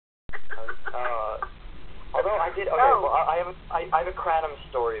Although I did. Okay, well, I have a Kradam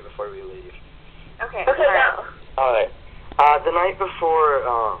story before we leave. Okay. Okay, now. All right. The night before,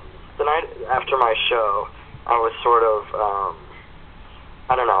 the night after my show, I was sort of,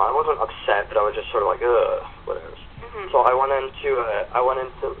 I don't know. I wasn't upset, but I was just sort of like, ugh, whatever. So I went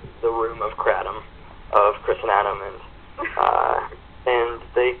into the room of Kradam, of Chris and Adam, and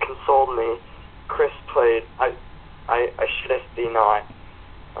they consoled me. Chris played. I shouldest be not.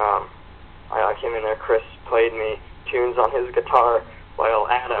 I came in there. Chris played me tunes on his guitar, while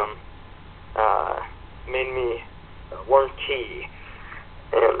Adam made me warm tea,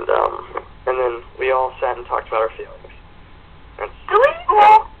 and then we all sat and talked about our feelings.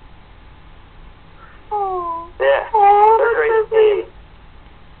 Yeah, they're a great team.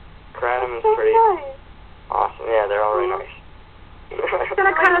 Kradam is pretty awesome. Yeah, they're all really nice. It's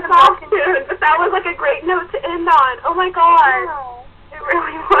gonna kind of soft soon, but that was like a great note to end on. Oh my god. It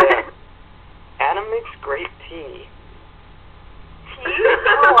really was. Adam makes great tea. Tea?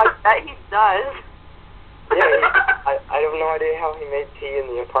 Oh, I bet he does. Yeah, I have no idea how he made tea in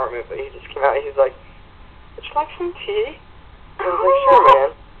the apartment, but he just came out and he's like, would you like some tea? I was like, sure,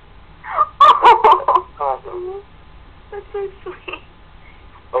 man. Awesome. That's so sweet.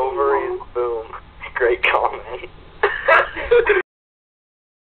 Ovaries, boom. Great comment.